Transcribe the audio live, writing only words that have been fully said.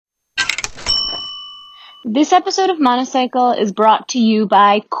This episode of Monocycle is brought to you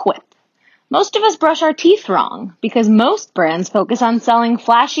by Quip. Most of us brush our teeth wrong because most brands focus on selling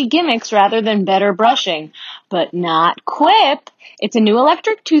flashy gimmicks rather than better brushing. But not Quip. It's a new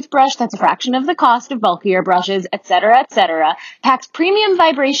electric toothbrush that's a fraction of the cost of bulkier brushes, etc., packs premium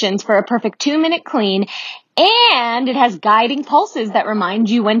vibrations for a perfect 2-minute clean, and it has guiding pulses that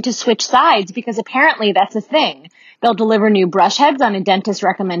remind you when to switch sides because apparently that's a thing. They'll deliver new brush heads on a dentist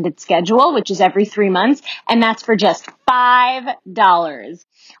recommended schedule, which is every 3 months, and that's for just $5.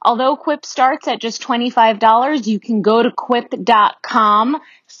 Although Quip starts at just $25, you can go to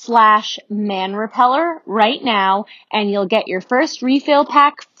quip.com/manrepeller right now and you'll get your first refill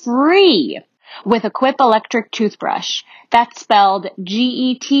pack free with a Quip electric toothbrush. That's spelled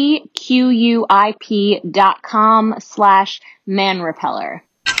GETQUIP.com/manrepeller.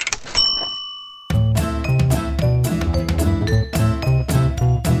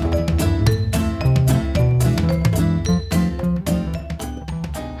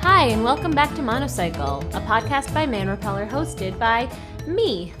 Hi, and welcome back to Monocycle, a podcast by Man Repeller hosted by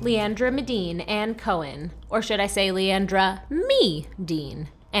me, Leandra Medine, and Cohen. Or should I say Leandra Me Dean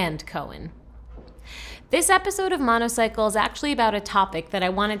and Cohen. This episode of Monocycle is actually about a topic that I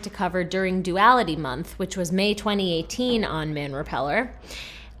wanted to cover during Duality Month, which was May 2018 on Man Repeller,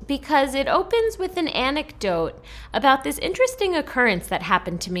 because it opens with an anecdote about this interesting occurrence that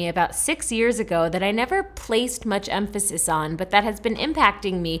happened to me about 6 years ago that I never placed much emphasis on, but that has been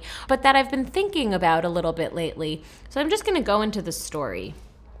impacting me, but that I've been thinking about a little bit lately. So I'm just going to go into the story.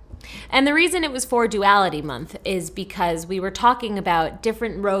 And the reason it was for Duality Month is because we were talking about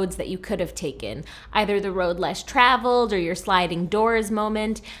different roads that you could have taken. Either the road less traveled or your sliding doors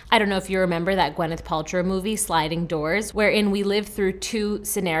moment. I don't know if you remember that Gwyneth Paltrow movie, Sliding Doors, wherein we live through two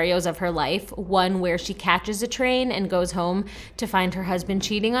scenarios of her life. One where she catches a train and goes home to find her husband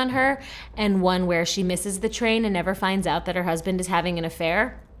cheating on her, and one where she misses the train and never finds out that her husband is having an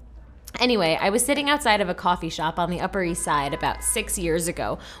affair. Anyway, I was sitting outside of a coffee shop on the Upper East Side about 6 years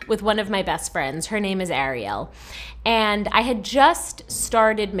ago with one of my best friends. Her name is Ariel. And I had just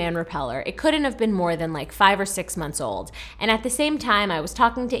started Man Repeller. It couldn't have been more than like 5 or 6 months old. And at the same time, I was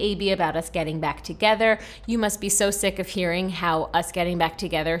talking to AB about us getting back together. You must be so sick of hearing how us getting back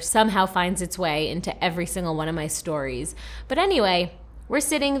together somehow finds its way into every single one of my stories. But anyway, we're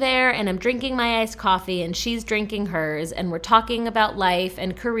sitting there and I'm drinking my iced coffee and she's drinking hers and we're talking about life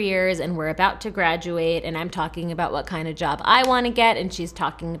and careers and we're about to graduate and I'm talking about what kind of job I want to get and she's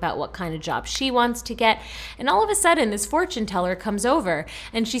talking about what kind of job she wants to get. And all of a sudden this fortune teller comes over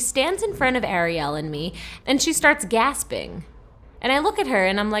and she stands in front of Ariel and me and she starts gasping. And I look at her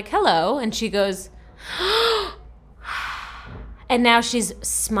and I'm like, hello. And she goes, and now she's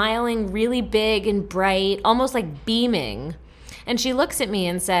smiling really big and bright, almost like beaming. And she looks at me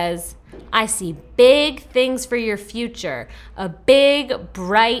and says, I see big things for your future, a big,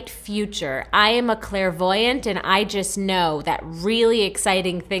 bright future. I am a clairvoyant and I just know that really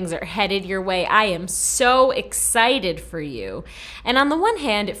exciting things are headed your way. I am so excited for you. And on the one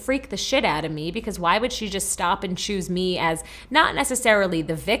hand, it freaked the shit out of me because why would she just stop and choose me as not necessarily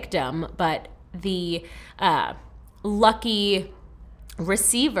the victim, but the lucky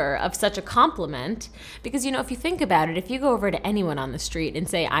receiver of such a compliment? Because, you know, if you think about it, if you go over to anyone on the street and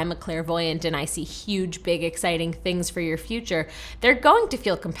say, I'm a clairvoyant and I see huge, big, exciting things for your future, they're going to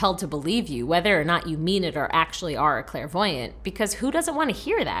feel compelled to believe you, whether or not you mean it or actually are a clairvoyant, because who doesn't want to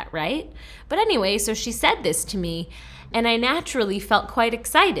hear that, right? But anyway, so she said this to me, and I naturally felt quite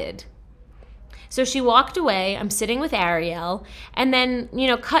excited. So she walked away, I'm sitting with Ariel, and then,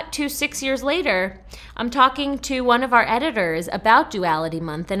 cut to 6 years later, I'm talking to one of our editors about Duality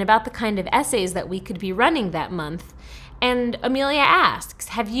Month and about the kind of essays that we could be running that month. And Amelia asks,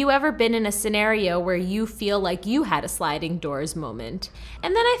 have you ever been in a scenario where you feel like you had a sliding doors moment?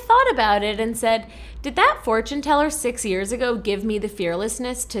 And then I thought about it and said, did that fortune teller 6 years ago give me the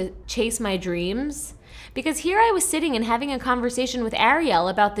fearlessness to chase my dreams? Because here I was sitting and having a conversation with Ariel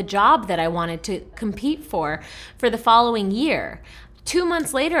about the job that I wanted to compete for the following year. 2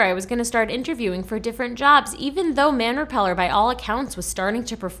 months later, I was going to start interviewing for different jobs, even though Man Repeller, by all accounts, was starting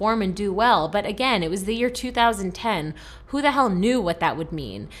to perform and do well. But again, it was the year 2010. Who the hell knew what that would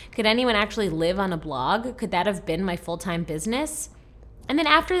mean? Could anyone actually live on a blog? Could that have been my full-time business? And then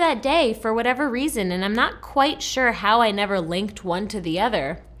after that day, for whatever reason, and I'm not quite sure how I never linked one to the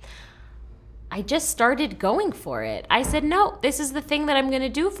other, I just started going for it. I said, no, this is the thing that I'm going to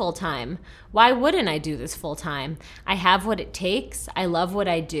do full time. Why wouldn't I do this full time? I have what it takes. I love what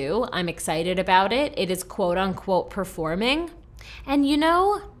I do. I'm excited about it. It is quote unquote performing. And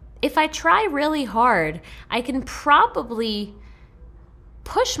if I try really hard, I can probably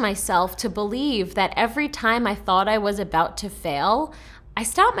push myself to believe that every time I thought I was about to fail, I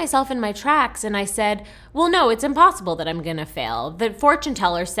stopped myself in my tracks and I said, well, no, it's impossible that I'm going to fail. The fortune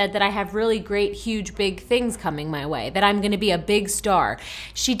teller said that I have really great, huge, big things coming my way, that I'm going to be a big star.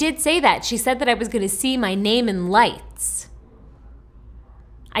 She did say that. She said that I was going to see my name in lights.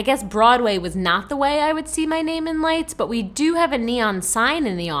 I guess Broadway was not the way I would see my name in lights, but we do have a neon sign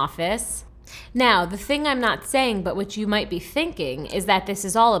in the office. Now, the thing I'm not saying, but which you might be thinking, is that this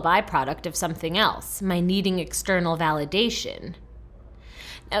is all a byproduct of something else, my needing external validation.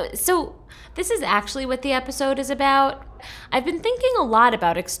 So this is actually what the episode is about. I've been thinking a lot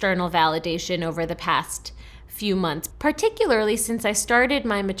about external validation over the past few months, particularly since I started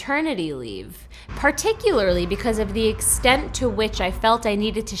my maternity leave, particularly because of the extent to which I felt I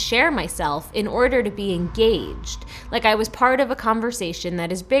needed to share myself in order to be engaged, like I was part of a conversation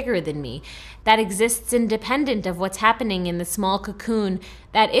that is bigger than me, that exists independent of what's happening in the small cocoon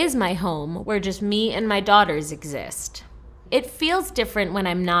that is my home, where just me and my daughters exist. It feels different when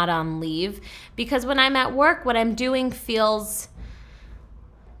I'm not on leave, because when I'm at work, what I'm doing feels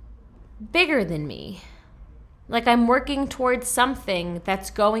bigger than me. Like I'm working towards something that's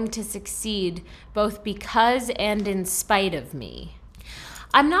going to succeed both because and in spite of me.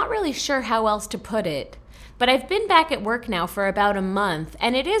 I'm not really sure how else to put it, but I've been back at work now for about a month,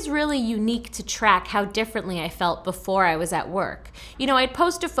 and it is really unique to track how differently I felt before I was at work. You know, I'd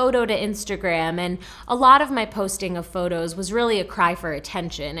post a photo to Instagram, and a lot of my posting of photos was really a cry for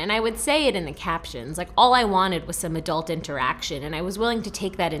attention, and I would say it in the captions. Like, all I wanted was some adult interaction, and I was willing to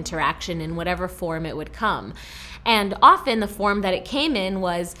take that interaction in whatever form it would come. And often the form that it came in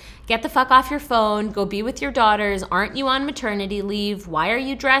was, get the fuck off your phone, go be with your daughters, aren't you on maternity leave, why are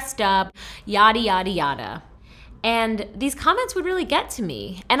you dressed up, yada, yada, yada. And these comments would really get to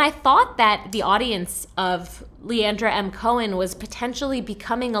me. And I thought that the audience of Leandra M. Cohen was potentially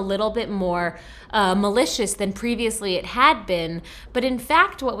becoming a little bit more malicious than previously it had been. But in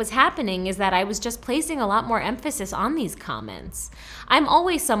fact, what was happening is that I was just placing a lot more emphasis on these comments. I'm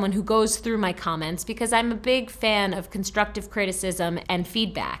always someone who goes through my comments because I'm a big fan of constructive criticism and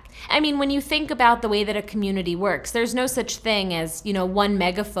feedback. I mean, when you think about the way that a community works, there's no such thing as, one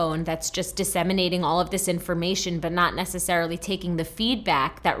megaphone that's just disseminating all of this information, but not necessarily taking the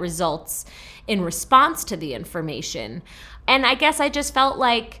feedback that results in response to the information. And I guess I just felt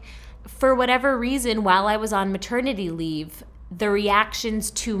like, for whatever reason, while I was on maternity leave, the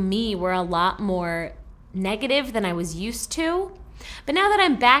reactions to me were a lot more negative than I was used to. But now that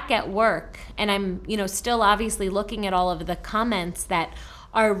I'm back at work and I'm, still obviously looking at all of the comments that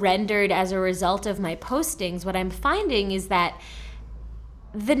are rendered as a result of my postings, what I'm finding is that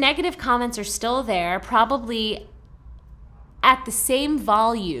the negative comments are still there, probably at the same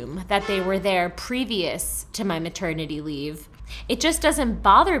volume that they were there previous to my maternity leave. It just doesn't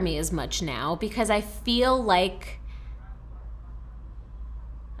bother me as much now because I feel like,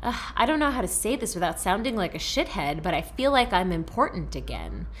 I don't know how to say this without sounding like a shithead, but I feel like I'm important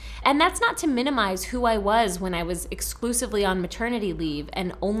again. And that's not to minimize who I was when I was exclusively on maternity leave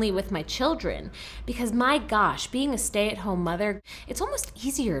and only with my children, because my gosh, being a stay-at-home mother, it's almost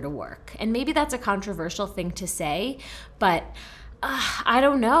easier to work. And maybe that's a controversial thing to say, but I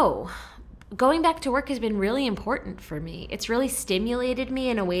don't know. Going back to work has been really important for me. It's really stimulated me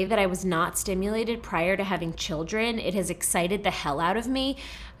in a way that I was not stimulated prior to having children. It has excited the hell out of me.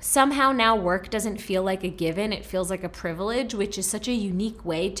 Somehow now work doesn't feel like a given. It feels like a privilege, which is such a unique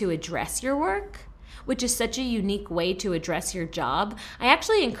way to address your work, which is such a unique way to address your job. I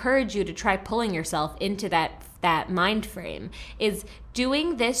actually encourage you to try pulling yourself into that mind frame. Is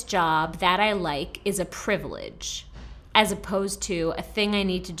doing this job that I like is a privilege, as opposed to a thing I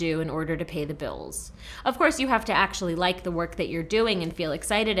need to do in order to pay the bills. Of course, you have to actually like the work that you're doing and feel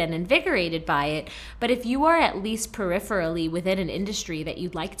excited and invigorated by it, but if you are at least peripherally within an industry that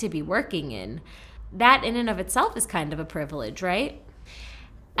you'd like to be working in, that in and of itself is kind of a privilege, right?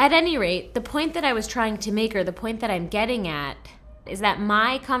 At any rate, the point that I was trying to make, or the point that I'm getting at, is that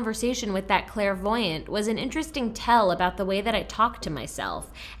my conversation with that clairvoyant was an interesting tell about the way that I talk to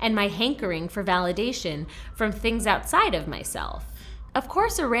myself and my hankering for validation from things outside of myself. Of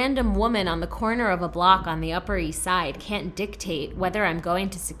course, a random woman on the corner of a block on the Upper East Side can't dictate whether I'm going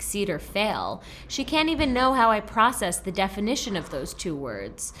to succeed or fail. She can't even know how I process the definition of those two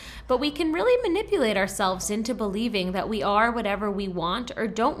words. But we can really manipulate ourselves into believing that we are whatever we want or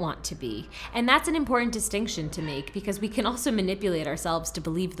don't want to be. And that's an important distinction to make, because we can also manipulate ourselves to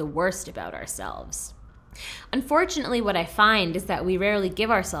believe the worst about ourselves. Unfortunately, what I find is that we rarely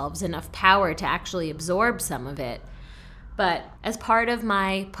give ourselves enough power to actually absorb some of it. But as part of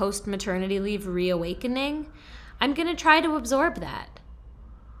my post-maternity leave reawakening, I'm going to try to absorb that.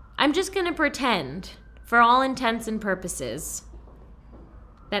 I'm just going to pretend, for all intents and purposes,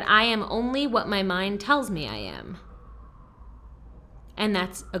 that I am only what my mind tells me I am. And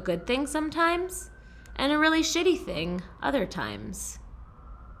that's a good thing sometimes, and a really shitty thing other times.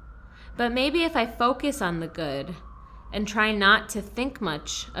 But maybe if I focus on the good and try not to think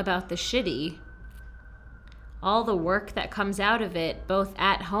much about the shitty, all the work that comes out of it, both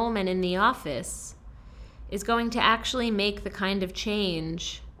at home and in the office, is going to actually make the kind of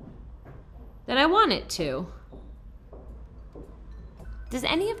change that I want it to. Does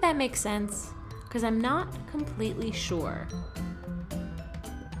any of that make sense? Because I'm not completely sure.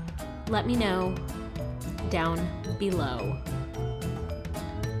 Let me know down below.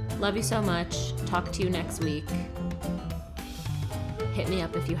 Love you so much. Talk to you next week. Hit me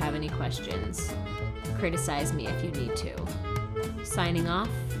up if you have any questions. Criticize me if you need to. Signing off,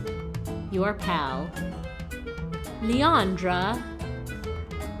 your pal, Leandra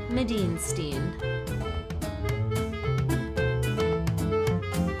Medinstein.